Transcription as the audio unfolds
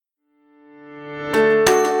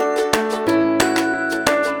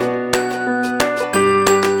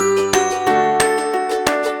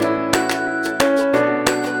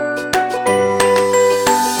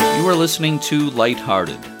listening to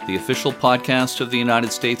Lighthearted, the official podcast of the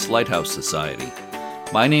United States Lighthouse Society.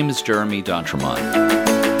 My name is Jeremy D'Entremont.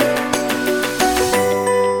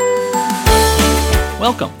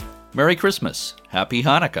 Welcome. Merry Christmas. Happy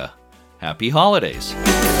Hanukkah. Happy Holidays.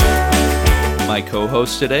 My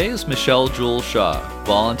co-host today is Michelle Jewel Shaw,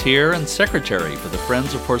 volunteer and secretary for the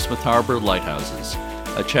Friends of Portsmouth Harbor Lighthouses,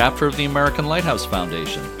 a chapter of the American Lighthouse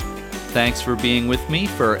Foundation. Thanks for being with me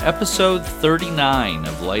for episode 39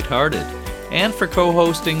 of Lighthearted, and for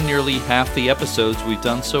co-hosting nearly half the episodes we've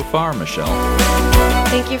done so far, Michelle.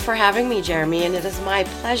 Thank you for having me, Jeremy, and it is my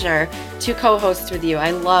pleasure to co-host with you.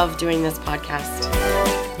 I love doing this podcast.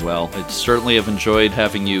 Well, I certainly have enjoyed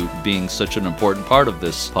having you being such an important part of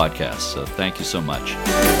this podcast, so thank you so much.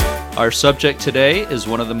 Our subject today is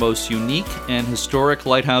one of the most unique and historic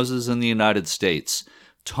lighthouses in the United States,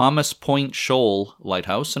 Thomas Point Shoal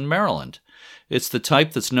Lighthouse in Maryland. It's the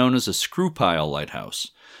type that's known as a screw pile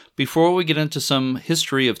lighthouse. Before we get into some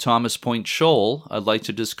history of Thomas Point Shoal, I'd like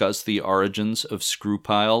to discuss the origins of screw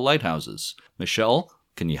pile lighthouses. Michelle,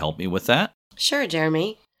 can you help me with that? Sure,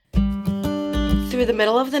 Jeremy. Through the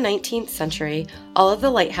middle of the 19th century, all of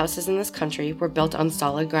the lighthouses in this country were built on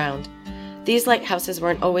solid ground. These lighthouses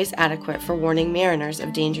weren't always adequate for warning mariners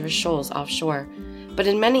of dangerous shoals offshore, but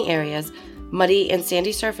in many areas, muddy and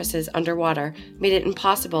sandy surfaces underwater made it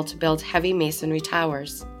impossible to build heavy masonry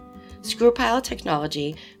towers. Screw pile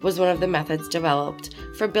technology was one of the methods developed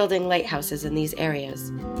for building lighthouses in these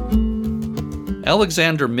areas.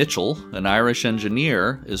 Alexander Mitchell, an Irish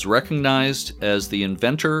engineer, is recognized as the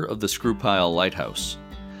inventor of the screw pile lighthouse.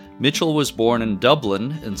 Mitchell was born in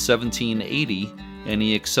Dublin in 1780, and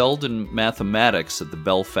he excelled in mathematics at the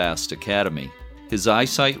Belfast Academy. His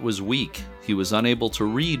eyesight was weak. He was unable to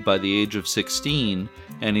read by the age of 16,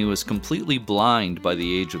 and he was completely blind by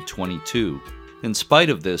the age of 22. In spite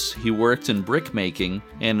of this, he worked in brickmaking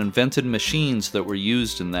and invented machines that were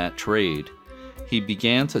used in that trade. He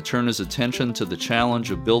began to turn his attention to the challenge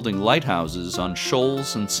of building lighthouses on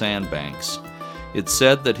shoals and sandbanks. It's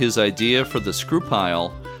said that his idea for the screw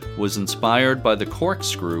pile was inspired by the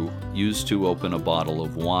corkscrew used to open a bottle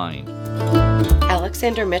of wine.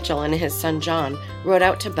 Alexander Mitchell and his son John rowed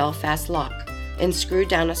out to Belfast Lough and screwed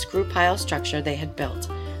down a screw pile structure they had built,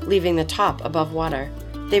 leaving the top above water.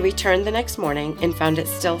 They returned the next morning and found it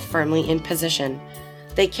still firmly in position.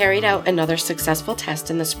 They carried out another successful test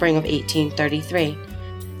in the spring of 1833.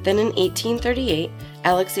 Then in 1838,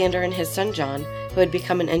 Alexander and his son John, who had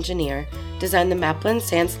become an engineer, designed the Maplin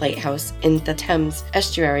Sands Lighthouse in the Thames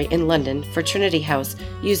estuary in London for Trinity House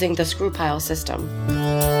using the screw pile system.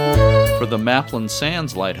 For the Maplin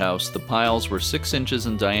Sands Lighthouse, the piles were 6 inches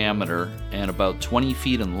in diameter and about 20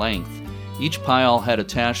 feet in length. Each pile had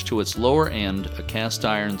attached to its lower end a cast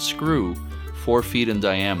iron screw 4 feet in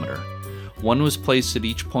diameter. One was placed at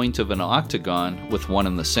each point of an octagon with one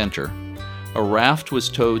in the center. A raft was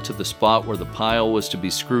towed to the spot where the pile was to be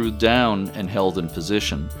screwed down and held in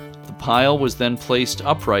position. The pile was then placed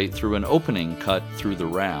upright through an opening cut through the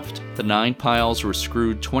raft. The 9 piles were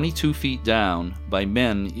screwed 22 feet down by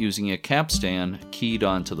men using a capstan keyed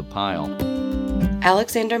onto the pile.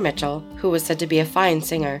 Alexander Mitchell, who was said to be a fine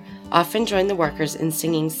singer, often joined the workers in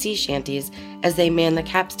singing sea shanties as they manned the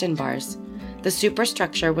capstan bars. The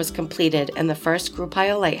superstructure was completed and the first screw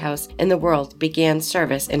pile lighthouse in the world began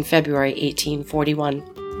service in February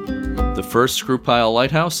 1841. The first screw pile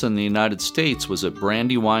lighthouse in the United States was at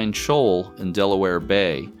Brandywine Shoal in Delaware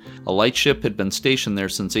Bay. A lightship had been stationed there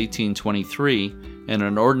since 1823, and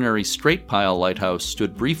an ordinary straight pile lighthouse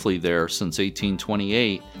stood briefly there since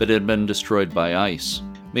 1828, but had been destroyed by ice.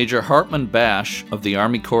 Major Hartman Bash of the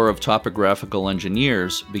Army Corps of Topographical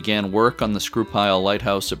Engineers began work on the screw pile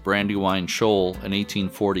lighthouse at Brandywine Shoal in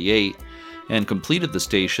 1848 and completed the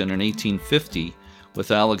station in 1850,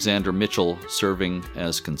 with Alexander Mitchell serving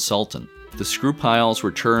as consultant. The screw piles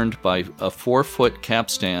were turned by a 4-foot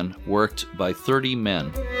capstan worked by 30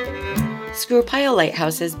 men. Screw pile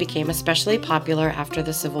lighthouses became especially popular after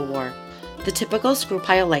the Civil War. The typical screw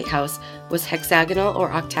pile lighthouse was hexagonal or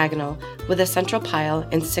octagonal, with a central pile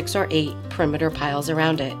and 6 or 8 perimeter piles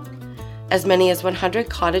around it. As many as 100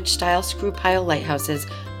 cottage-style screw pile lighthouses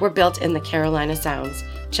were built in the Carolina Sounds,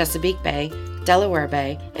 Chesapeake Bay, Delaware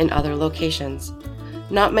Bay, and other locations.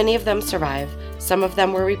 Not many of them survive. Some of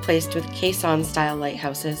them were replaced with caisson-style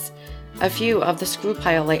lighthouses. A few of the screw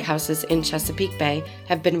pile lighthouses in Chesapeake Bay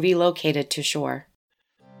have been relocated to shore.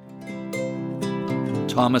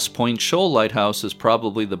 Thomas Point Shoal Lighthouse is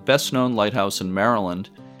probably the best-known lighthouse in Maryland,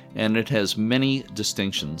 and it has many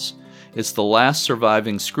distinctions. It's the last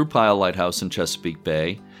surviving screw pile lighthouse in Chesapeake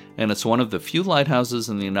Bay, and it's one of the few lighthouses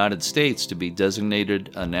in the United States to be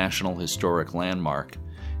designated a National Historic Landmark.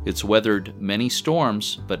 It's weathered many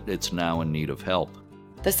storms, but it's now in need of help.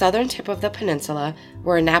 The southern tip of the peninsula,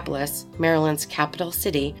 where Annapolis, Maryland's capital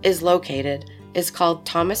city, is located, is called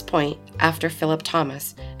Thomas Point after Philip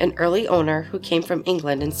Thomas, an early owner who came from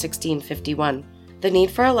England in 1651. The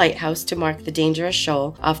need for a lighthouse to mark the dangerous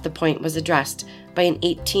shoal off the point was addressed by an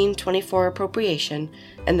 1824 appropriation,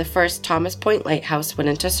 and the first Thomas Point Lighthouse went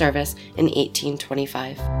into service in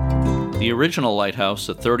 1825. The original lighthouse,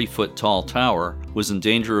 a 30-foot tall tower, was in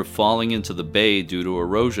danger of falling into the bay due to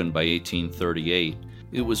erosion by 1838.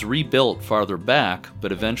 It was rebuilt farther back,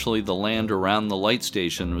 but eventually the land around the light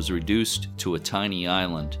station was reduced to a tiny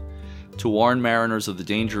island. To warn mariners of the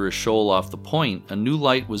dangerous shoal off the point, a new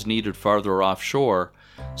light was needed farther offshore,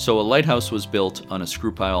 so a lighthouse was built on a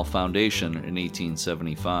screw pile foundation in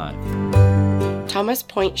 1875. Thomas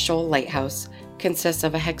Point Shoal Lighthouse consists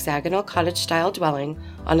of a hexagonal cottage-style dwelling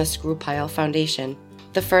on a screw pile foundation.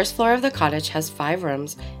 The first floor of the cottage has 5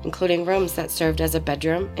 rooms, including rooms that served as a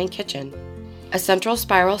bedroom and kitchen. A central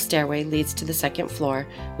spiral stairway leads to the second floor,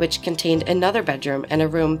 which contained another bedroom and a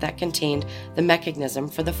room that contained the mechanism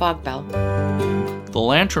for the fog bell. The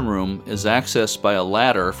lantern room is accessed by a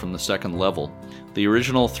ladder from the second level. The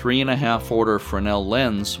original 3.5 order Fresnel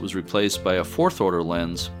lens was replaced by a 4th order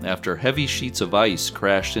lens after heavy sheets of ice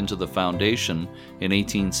crashed into the foundation in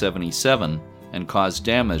 1877 and caused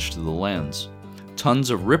damage to the lens. Tons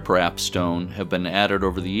of riprap stone have been added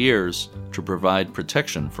over the years to provide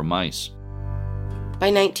protection from ice. By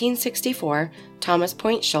 1964, Thomas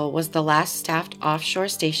Point Shoal was the last staffed offshore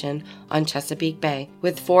station on Chesapeake Bay,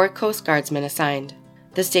 with 4 Coast Guardsmen assigned.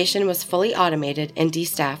 The station was fully automated and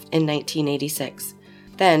destaffed in 1986.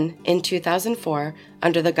 Then, in 2004,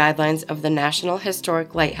 under the guidelines of the National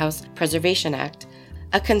Historic Lighthouse Preservation Act,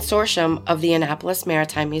 a consortium of the Annapolis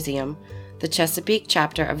Maritime Museum, the Chesapeake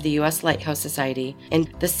chapter of the U.S. Lighthouse Society,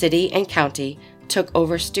 and the city and county took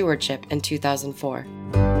over stewardship in 2004.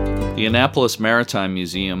 The Annapolis Maritime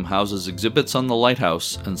Museum houses exhibits on the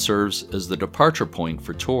lighthouse and serves as the departure point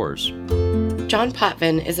for tours. John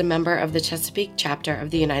Potvin is a member of the Chesapeake chapter of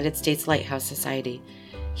the United States Lighthouse Society.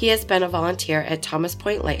 He has been a volunteer at Thomas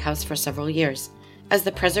Point Lighthouse for several years. As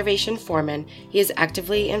the preservation foreman, he is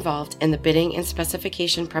actively involved in the bidding and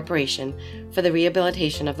specification preparation for the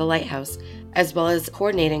rehabilitation of the lighthouse, as well as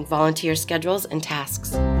coordinating volunteer schedules and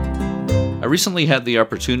tasks. I recently had the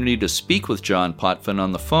opportunity to speak with John Potvin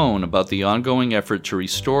on the phone about the ongoing effort to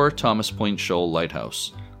restore Thomas Point Shoal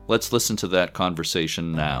Lighthouse. Let's listen to that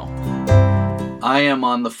conversation now. I am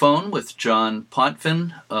on the phone with John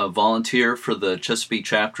Potvin, a volunteer for the Chesapeake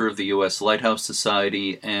chapter of the U.S. Lighthouse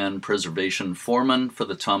Society and preservation foreman for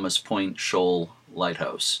the Thomas Point Shoal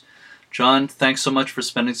Lighthouse. John, thanks so much for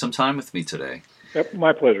spending some time with me today. Yep,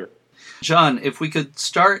 my pleasure. John, if we could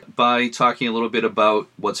start by talking a little bit about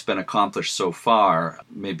what's been accomplished so far,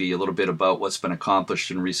 maybe a little bit about what's been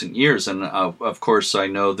accomplished in recent years. And of course, I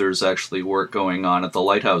know there's actually work going on at the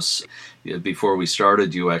lighthouse. Before we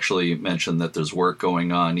started, you actually mentioned that there's work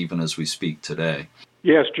going on even as we speak today.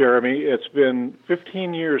 Yes, Jeremy, it's been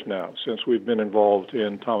 15 years now since we've been involved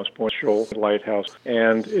in Thomas Point Shoal Lighthouse,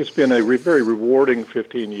 and it's been a very rewarding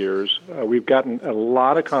 15 years. We've gotten a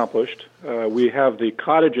lot accomplished. We have the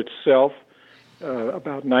cottage itself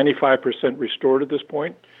about 95% restored at this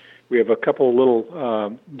point. We have a couple of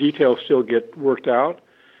little details still get worked out,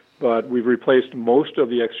 but we've replaced most of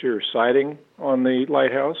the exterior siding on the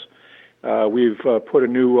lighthouse. We've put a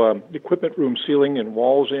new equipment room ceiling and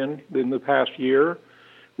walls in the past year.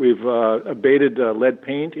 We've abated lead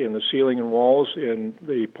paint in the ceiling and walls in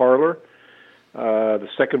the parlor. The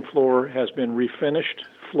second floor has been refinished,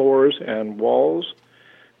 floors and walls,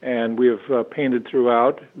 and we have painted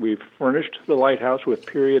throughout. We've furnished the lighthouse with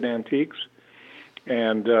period antiques,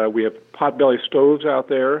 and we have potbelly stoves out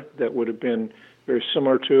there that would have been very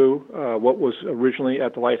similar to what was originally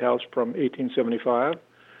at the lighthouse from 1875.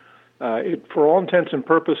 It, for all intents and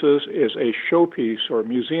purposes, is a showpiece or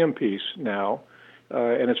museum piece now,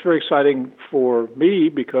 and it's very exciting for me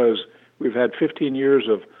because we've had 15 years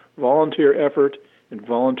of volunteer effort and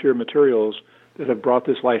volunteer materials that have brought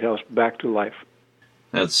this lighthouse back to life.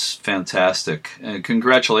 That's fantastic.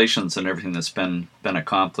 Congratulations on everything that's been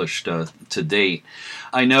accomplished to date.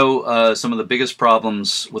 I know some of the biggest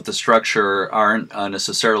problems with the structure aren't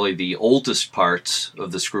necessarily the oldest parts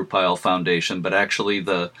of the screw pile foundation, but actually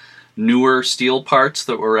the newer steel parts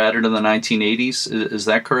that were added in the 1980s. Is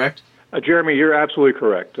that correct? Jeremy, you're absolutely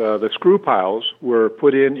correct. The screw piles were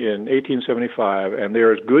put in 1875, and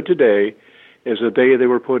they're as good today as the day they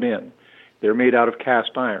were put in. They're made out of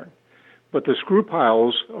cast iron. But the screw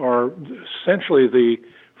piles are essentially the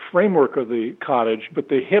framework of the cottage, but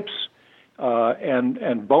the hips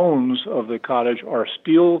and bones of the cottage are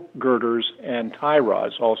steel girders and tie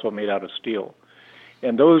rods, also made out of steel.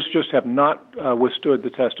 And those just have not withstood the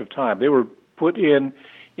test of time. They were put in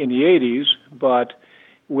the 80s, but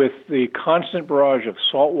with the constant barrage of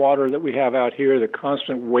salt water that we have out here, the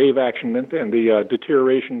constant wave action and the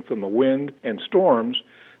deterioration from the wind and storms,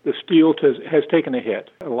 the steel has taken a hit.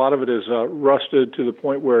 A lot of it is rusted to the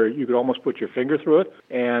point where you could almost put your finger through it,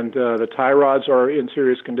 and the tie rods are in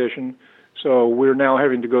serious condition. So we're now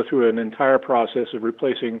having to go through an entire process of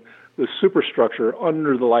replacing the superstructure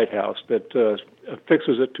under the lighthouse that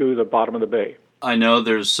fixes it to the bottom of the bay. I know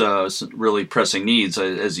there's some really pressing needs,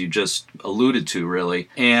 as you just alluded to, really.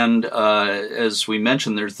 And as we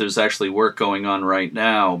mentioned, there's actually work going on right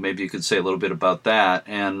now. Maybe you could say a little bit about that.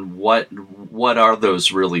 And what are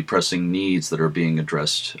those really pressing needs that are being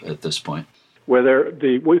addressed at this point? Well,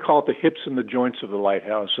 we call it the hips and the joints of the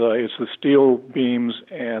lighthouse. It's the steel beams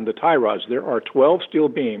and the tie rods. There are 12 steel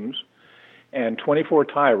beams and 24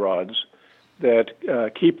 tie rods that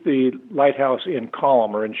keep the lighthouse in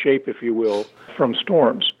column, or in shape, if you will, from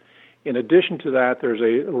storms. In addition to that, there's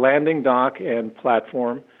a landing dock and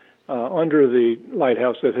platform under the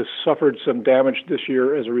lighthouse that has suffered some damage this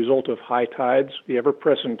year as a result of high tides. The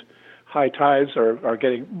ever-present high tides are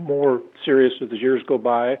getting more serious as the years go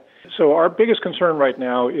by. So our biggest concern right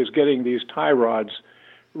now is getting these tie rods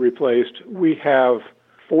replaced. We have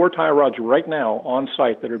 4 tie rods right now on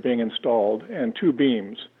site that are being installed and 2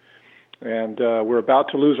 beams. And we're about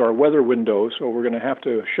to lose our weather window, so we're going to have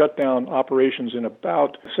to shut down operations in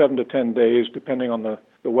about 7 to 10 days, depending on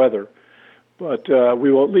the weather. But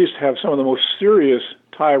we will at least have some of the most serious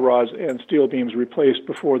tie rods and steel beams replaced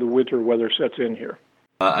before the winter weather sets in here.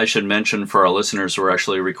 I should mention for our listeners, we're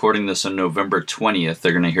actually recording this on November 20th.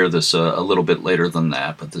 They're going to hear this a little bit later than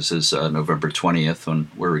that, but this is November 20th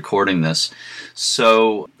when we're recording this.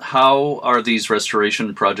 So how are these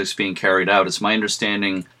restoration projects being carried out? It's my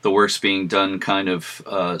understanding the work's being done kind of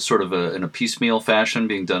in a piecemeal fashion,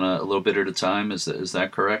 being done a little bit at a time. Is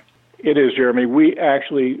that correct? It is, Jeremy. We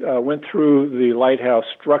actually went through the lighthouse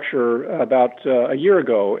structure about a year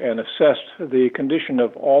ago and assessed the condition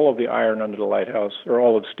of all of the iron under the lighthouse, or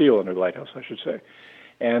all of the steel under the lighthouse, I should say,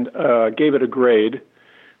 and gave it a grade.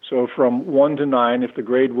 So from 1 to 9, if the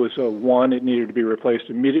grade was a 1, it needed to be replaced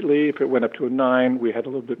immediately. If it went up to a 9, we had a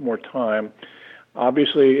little bit more time.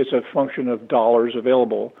 Obviously, it's a function of dollars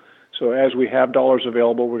available. So as we have dollars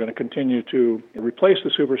available, we're going to continue to replace the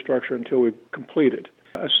superstructure until we complete it.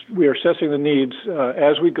 We are assessing the needs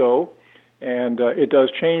as we go, and it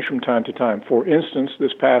does change from time to time. For instance,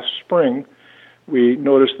 this past spring, we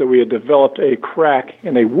noticed that we had developed a crack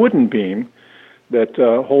in a wooden beam that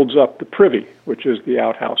holds up the privy, which is the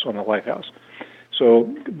outhouse on the lighthouse.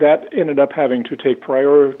 So that ended up having to take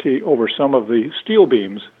priority over some of the steel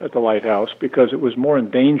beams at the lighthouse because it was more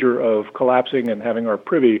in danger of collapsing and having our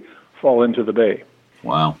privy fall into the bay.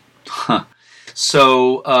 Wow.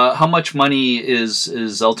 So how much money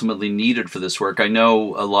is ultimately needed for this work? I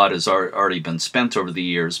know a lot has already been spent over the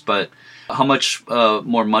years, but how much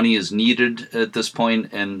more money is needed at this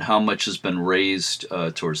point, and how much has been raised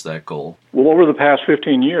towards that goal? Well, over the past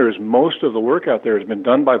 15 years, most of the work out there has been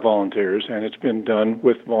done by volunteers, and it's been done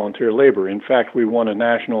with volunteer labor. In fact, we won a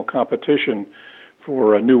national competition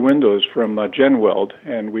for new windows from Genweld,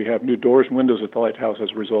 and we have new doors and windows at the lighthouse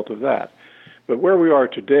as a result of that. But where we are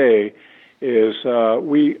today is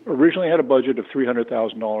we originally had a budget of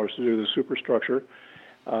 $300,000 to do the superstructure.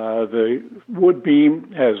 The wood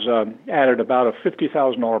beam has added about a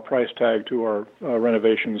 $50,000 price tag to our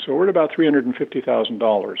renovation, so we're at about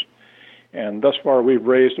 $350,000. And thus far, we've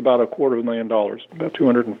raised about $250,000, about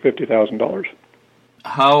 $250,000.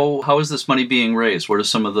 How is this money being raised? What are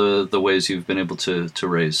some of the ways you've been able to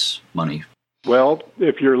raise money? Well,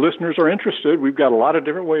 if your listeners are interested, we've got a lot of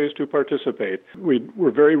different ways to participate.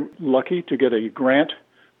 We're very lucky to get a grant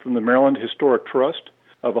from the Maryland Historic Trust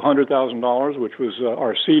of $100,000, which was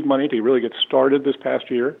our seed money to really get started this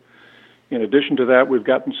past year. In addition to that, we've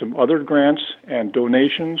gotten some other grants and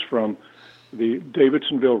donations from the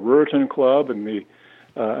Davidsonville Ruritan Club and the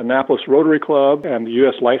Annapolis Rotary Club and the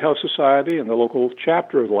U.S. Lighthouse Society and the local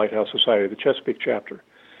chapter of the Lighthouse Society, the Chesapeake chapter.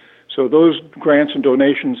 So those grants and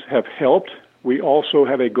donations have helped. We also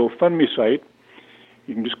have a GoFundMe site.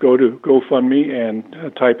 You can just go to GoFundMe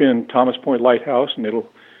and type in Thomas Point Lighthouse, and it'll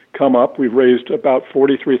come up. We've raised about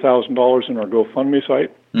 $43,000 in our GoFundMe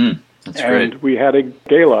site. That's great. And we had a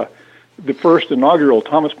gala, the first inaugural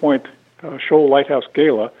Thomas Point Shoal Lighthouse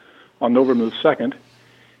Gala on November the 2nd,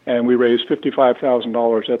 and we raised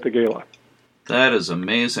 $55,000 at the gala. That is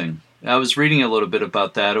amazing. I was reading a little bit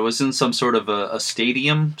about that. It was in some sort of a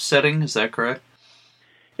stadium setting, is that correct?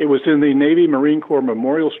 It was in the Navy Marine Corps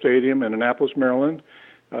Memorial Stadium in Annapolis, Maryland.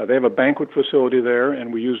 They have a banquet facility there,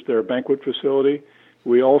 and we used their banquet facility.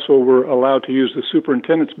 We also were allowed to use the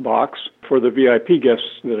superintendent's box for the VIP guests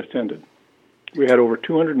that attended. We had over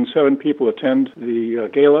 207 people attend the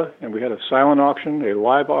gala, and we had a silent auction, a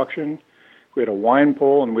live auction, we had a wine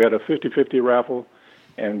poll, and we had a 50-50 raffle,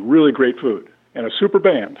 and really great food, and a super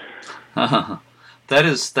band. That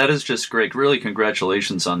is just great. Really,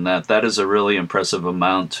 congratulations on that. That is a really impressive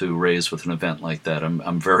amount to raise with an event like that.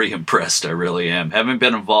 I'm very impressed. I really am. Having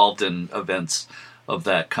been involved in events of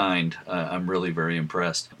that kind, I'm really very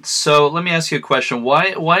impressed. So let me ask you a question.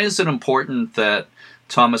 Why is it important that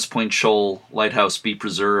Thomas Point Shoal Lighthouse be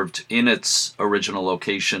preserved in its original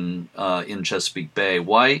location in Chesapeake Bay?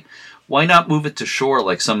 Why not move it to shore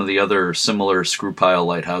like some of the other similar screw pile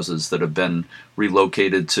lighthouses that have been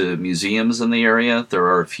relocated to museums in the area? There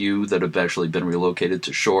are a few that have actually been relocated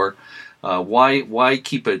to shore. Why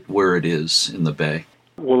keep it where it is in the bay?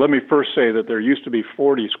 Well, let me first say that there used to be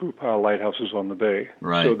 40 screw pile lighthouses on the bay.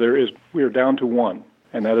 Right. So we are down to one,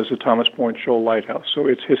 and that is the Thomas Point Shoal Lighthouse. So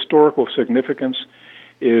its historical significance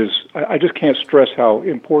is, I just can't stress how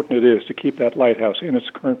important it is to keep that lighthouse in its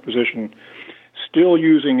current position, still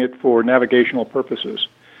using it for navigational purposes.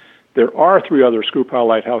 There are 3 other screw pile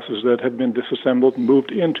lighthouses that have been disassembled and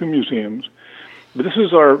moved into museums. But this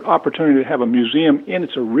is our opportunity to have a museum in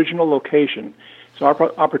its original location. It's our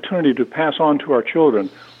opportunity to pass on to our children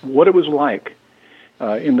what it was like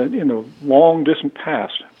in the long distant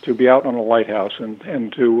past to be out on a lighthouse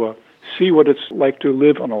and to see what it's like to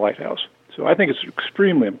live on a lighthouse. So I think it's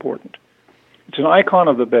extremely important. It's an icon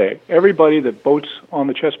of the bay. Everybody that boats on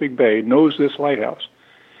the Chesapeake Bay knows this lighthouse.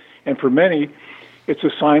 And for many, it's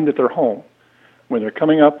a sign that they're home. When they're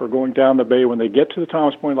coming up or going down the bay, when they get to the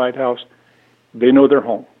Thomas Point Lighthouse, they know they're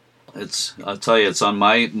home. I'll tell you, it's on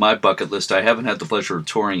my bucket list. I haven't had the pleasure of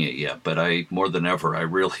touring it yet, but more than ever, I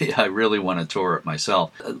really want to tour it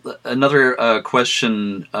myself. Another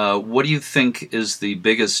question, what do you think is the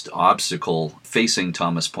biggest obstacle facing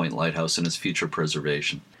Thomas Point Lighthouse in its future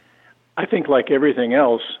preservation? I think like everything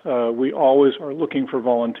else, we always are looking for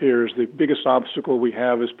volunteers. The biggest obstacle we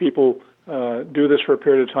have is people do this for a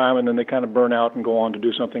period of time and then they kind of burn out and go on to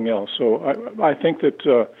do something else. So I think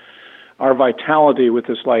that our vitality with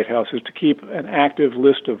this lighthouse is to keep an active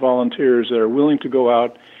list of volunteers that are willing to go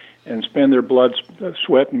out and spend their blood,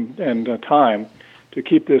 sweat, and time to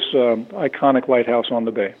keep this iconic lighthouse on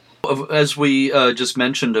the bay. As we just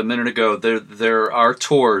mentioned a minute ago, there are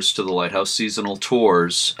tours to the lighthouse, seasonal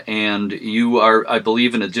tours, and you are, I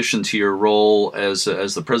believe, in addition to your role as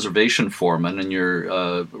the preservation foreman and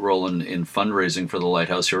your role in fundraising for the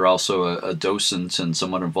lighthouse, you're also a docent and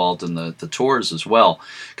someone involved in the tours as well.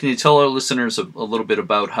 Can you tell our listeners a little bit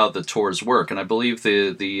about how the tours work? And I believe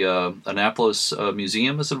the Annapolis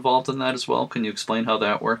Museum is involved in that as well. Can you explain how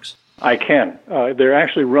that works? I can. They're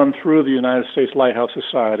actually run through the United States Lighthouse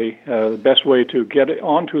Society. The best way to get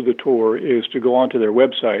onto the tour is to go onto their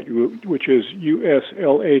website, which is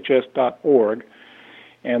uslhs.org,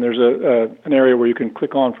 and there's an area where you can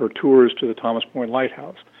click on for tours to the Thomas Point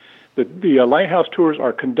Lighthouse. The lighthouse tours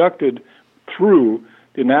are conducted through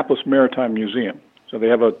the Annapolis Maritime Museum. So they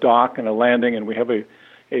have a dock and a landing, and we have a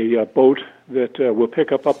boat that will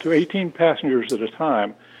pick up to 18 passengers at a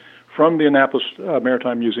time from the Annapolis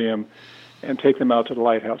Maritime Museum and take them out to the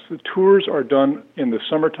lighthouse. The tours are done in the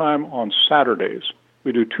summertime on Saturdays.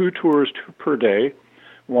 We do 2 tours per day,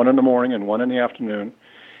 one in the morning and one in the afternoon.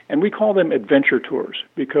 And we call them adventure tours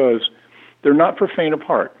because they're not for faint of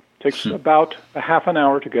heart. It takes about a half an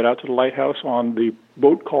hour to get out to the lighthouse on the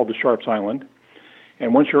boat called the Sharps Island.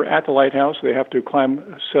 And once you're at the lighthouse, they have to climb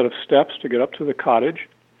a set of steps to get up to the cottage.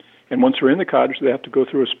 And once they're in the cottage, they have to go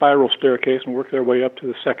through a spiral staircase and work their way up to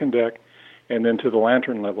the second deck and then to the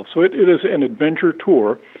lantern level. So it is an adventure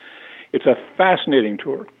tour. It's a fascinating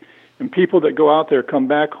tour. And people that go out there come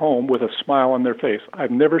back home with a smile on their face.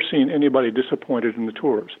 I've never seen anybody disappointed in the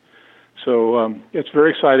tours. So it's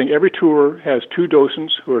very exciting. Every tour has 2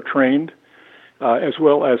 docents who are trained, as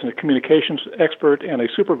well as a communications expert and a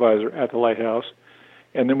supervisor at the lighthouse.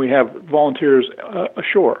 And then we have volunteers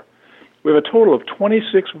ashore. We have a total of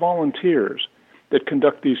 26 volunteers that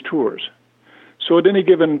conduct these tours. So at any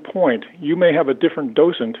given point, you may have a different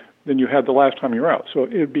docent than you had the last time you were out. So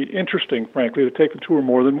it would be interesting, frankly, to take the tour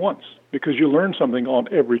more than once because you learn something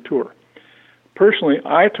on every tour. Personally,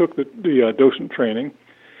 I took the docent training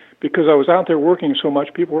because I was out there working so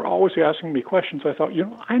much. People were always asking me questions. I thought,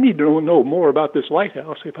 I need to know more about this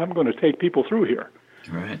lighthouse if I'm going to take people through here.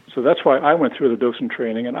 Right. So that's why I went through the docent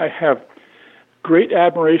training, and I have great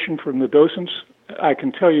admiration from the docents. I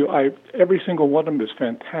can tell you every single one of them is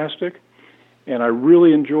fantastic, And I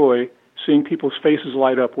really enjoy seeing people's faces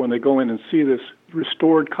light up when they go in and see this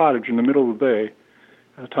restored cottage in the middle of the bay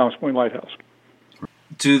at Thomas Point Lighthouse.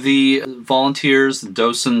 Do the volunteers, the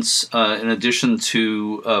docents, in addition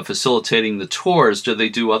to facilitating the tours, do they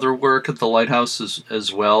do other work at the lighthouse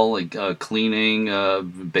as well, like cleaning,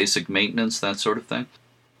 basic maintenance, that sort of thing?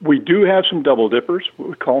 We do have some double dippers.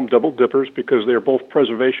 We call them double dippers because they're both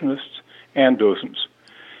preservationists and docents.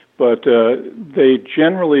 But they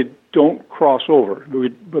generally don't cross over.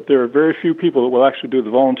 But there are very few people that will actually do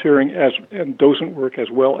the volunteering and docent work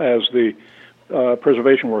as well as the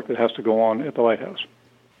preservation work that has to go on at the lighthouse.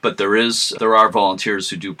 But there are volunteers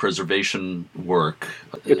who do preservation work.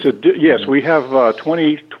 Yes, we have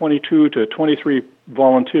 22 to 23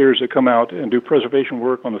 volunteers that come out and do preservation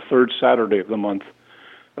work on the third Saturday of the month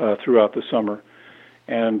throughout the summer.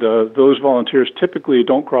 And those volunteers typically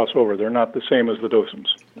don't cross over. They're not the same as the docents.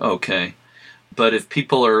 Okay. But if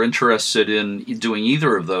people are interested in doing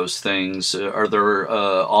either of those things, are there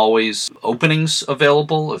always openings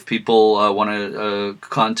available if people want to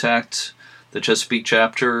contact the Chesapeake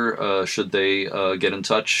chapter? Should they get in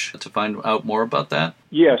touch to find out more about that?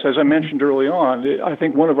 Yes, as I mentioned early on, I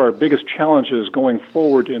think one of our biggest challenges going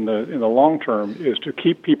forward in the long term is to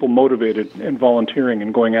keep people motivated and volunteering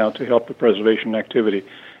and going out to help the preservation activity.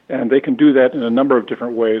 And they can do that in a number of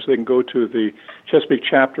different ways. They can go to the Chesapeake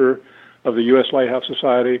chapter of the U.S. Lighthouse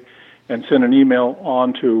Society and send an email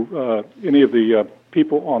on to any of the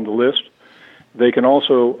people on the list. They can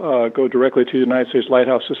also go directly to the United States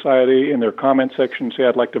Lighthouse Society in their comment section, say,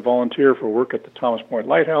 I'd like to volunteer for work at the Thomas Point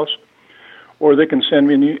Lighthouse. Or they can send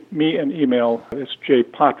me an email. It's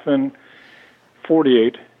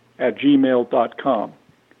jpotvin48@gmail.com.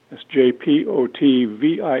 It's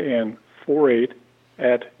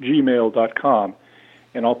jpotvin48@gmail.com.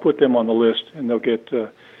 And I'll put them on the list, and they'll get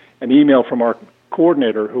an email from our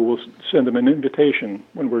coordinator who will send them an invitation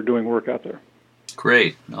when we're doing work out there.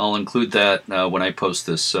 Great. I'll include that when I post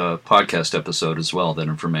this podcast episode as well, that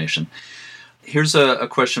information. Here's a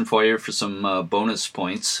question for you for some bonus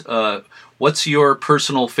points. What's your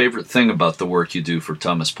personal favorite thing about the work you do for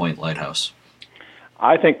Thomas Point Lighthouse?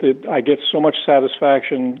 I think that I get so much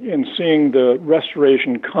satisfaction in seeing the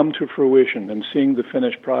restoration come to fruition and seeing the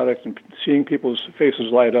finished product and seeing people's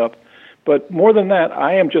faces light up. But more than that,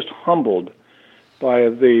 I am just humbled by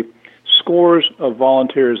the scores of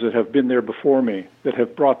volunteers that have been there before me that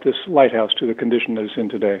have brought this lighthouse to the condition that it's in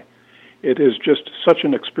today. It is just such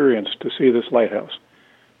an experience to see this lighthouse.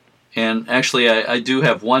 And actually, I do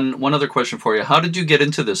have one other question for you. How did you get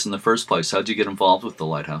into this in the first place? How did you get involved with the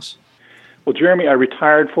lighthouse? Well, Jeremy, I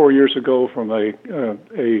retired 4 years ago from a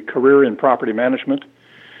career in property management,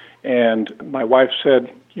 and my wife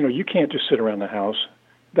said, you can't just sit around the house.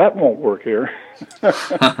 That won't work here.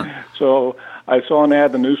 So I saw an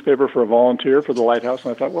ad in the newspaper for a volunteer for the lighthouse,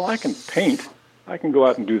 and I thought, well, I can paint. I can go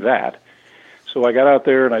out and do that. So I got out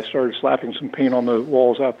there, and I started slapping some paint on the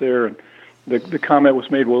walls out there, and the comment was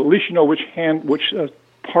made, well, at least you know which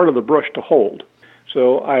part of the brush to hold.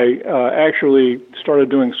 So I actually started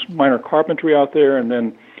doing minor carpentry out there, and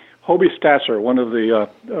then Hobie Stasser, one of the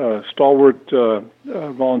stalwart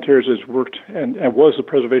volunteers has worked and was the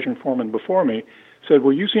preservation foreman before me, said,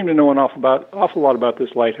 well, you seem to know an awful lot about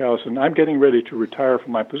this lighthouse, and I'm getting ready to retire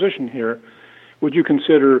from my position here. Would you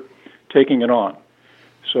consider taking it on?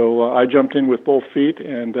 So I jumped in with both feet,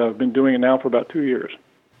 and I've been doing it now for about 2 years.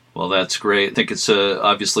 Well, that's great. I think it's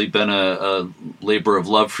obviously been a labor of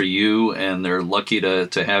love for you, and they're lucky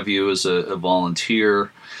to have you as a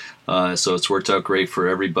volunteer. So it's worked out great for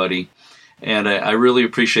everybody. And I really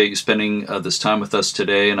appreciate you spending this time with us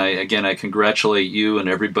today. And I congratulate you and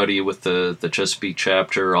everybody with the Chesapeake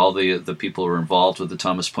chapter, all the people who are involved with the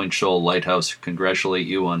Thomas Point Shoal Lighthouse. Congratulate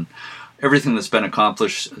you on everything that's been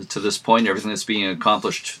accomplished to this point, everything that's being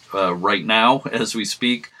accomplished right now as we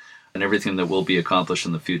speak, and everything that will be accomplished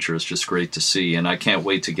in the future. Is just great to see. And I can't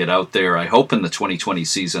wait to get out there. I hope in the 2020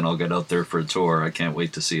 season I'll get out there for a tour. I can't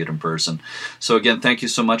wait to see it in person. So again, thank you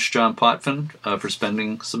so much, John Potvin, for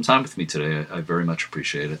spending some time with me today. I very much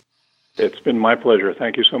appreciate it. It's been my pleasure.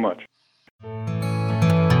 Thank you so much.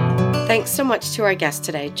 Thanks so much to our guest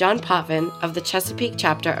today, John Potvin of the Chesapeake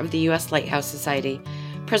chapter of the U.S. Lighthouse Society,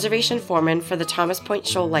 Preservation Foreman for the Thomas Point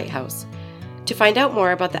Shoal Lighthouse. To find out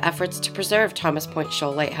more about the efforts to preserve Thomas Point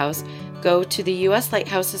Shoal Lighthouse, go to the U.S.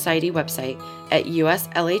 Lighthouse Society website at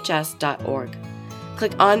uslhs.org.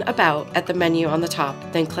 Click on About at the menu on the top,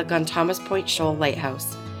 then click on Thomas Point Shoal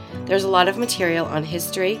Lighthouse. There's a lot of material on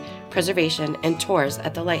history, preservation, and tours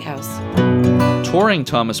at the lighthouse. Touring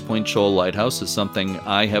Thomas Point Shoal Lighthouse is something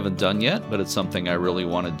I haven't done yet, but it's something I really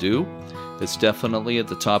want to do. It's definitely at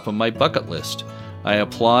the top of my bucket list. I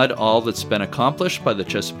applaud all that's been accomplished by the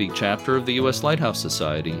Chesapeake chapter of the U.S. Lighthouse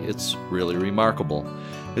Society. It's really remarkable.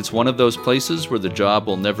 It's one of those places where the job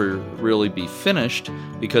will never really be finished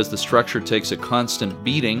because the structure takes a constant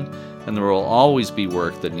beating and there will always be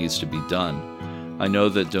work that needs to be done. I know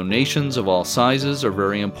that donations of all sizes are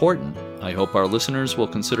very important. I hope our listeners will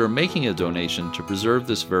consider making a donation to preserve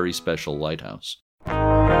this very special lighthouse.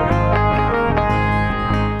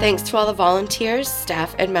 Thanks to all the volunteers,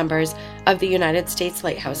 staff, and members of the United States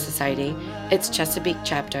Lighthouse Society, its Chesapeake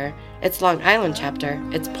chapter, its Long Island chapter,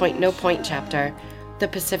 its Point No Point chapter, the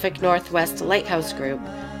Pacific Northwest Lighthouse Group,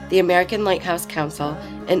 the American Lighthouse Council,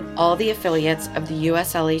 and all the affiliates of the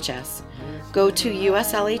USLHS. Go to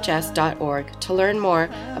uslhs.org to learn more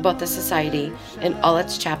about the Society and all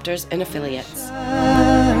its chapters and affiliates.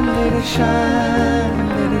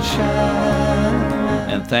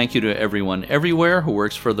 And thank you to everyone everywhere who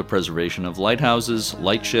works for the preservation of lighthouses,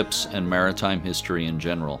 lightships, and maritime history in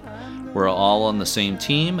general. We're all on the same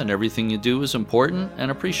team, and everything you do is important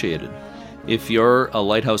and appreciated. If you're a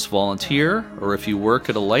lighthouse volunteer, or if you work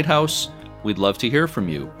at a lighthouse, we'd love to hear from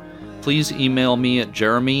you. Please email me at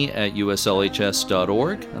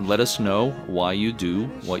jeremy@uslhs.org and let us know why you do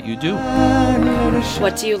what you do.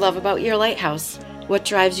 What do you love about your lighthouse? What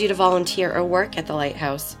drives you to volunteer or work at the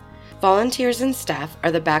lighthouse? Volunteers and staff are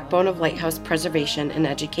the backbone of lighthouse preservation and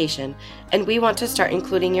education, and we want to start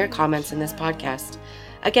including your comments in this podcast.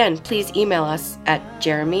 Again, please email us at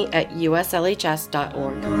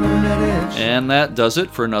jeremy@uslhs.org. And that does it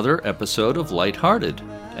for another episode of Lighthearted.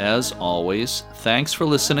 As always, thanks for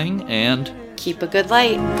listening and keep a good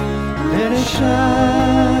light. Let it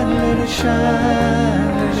shine, let it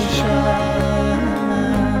shine, let it shine.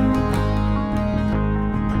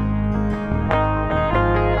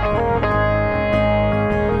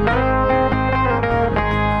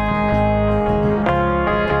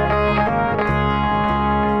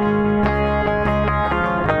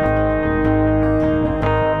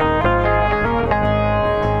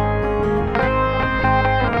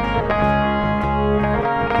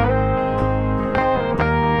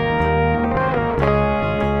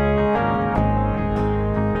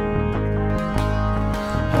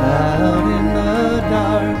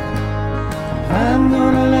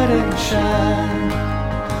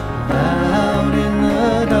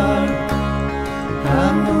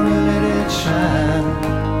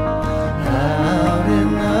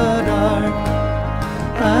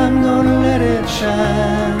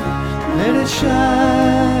 Let it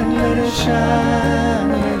shine, let it shine,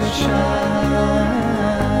 let it shine.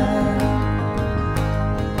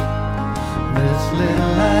 This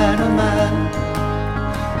little light of mine,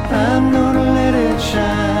 I'm gonna let it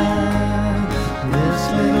shine.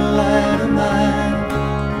 This little light of mine,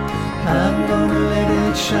 I'm gonna let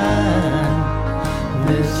it shine.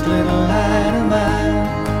 This little light of mine,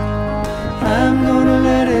 I'm gonna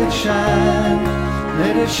let it shine.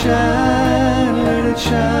 Let it shine, let it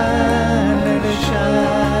shine, let it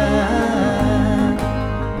shine.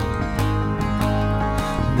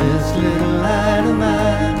 This little light of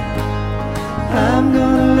mine, I'm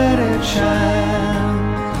gonna let it shine.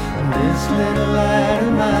 This little light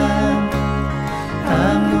of mine,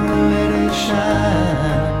 I'm gonna let it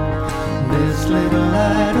shine. This little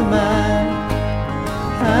light of mine,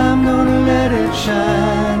 I'm gonna let it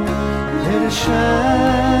shine. Let it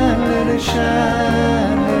shine, let it shine.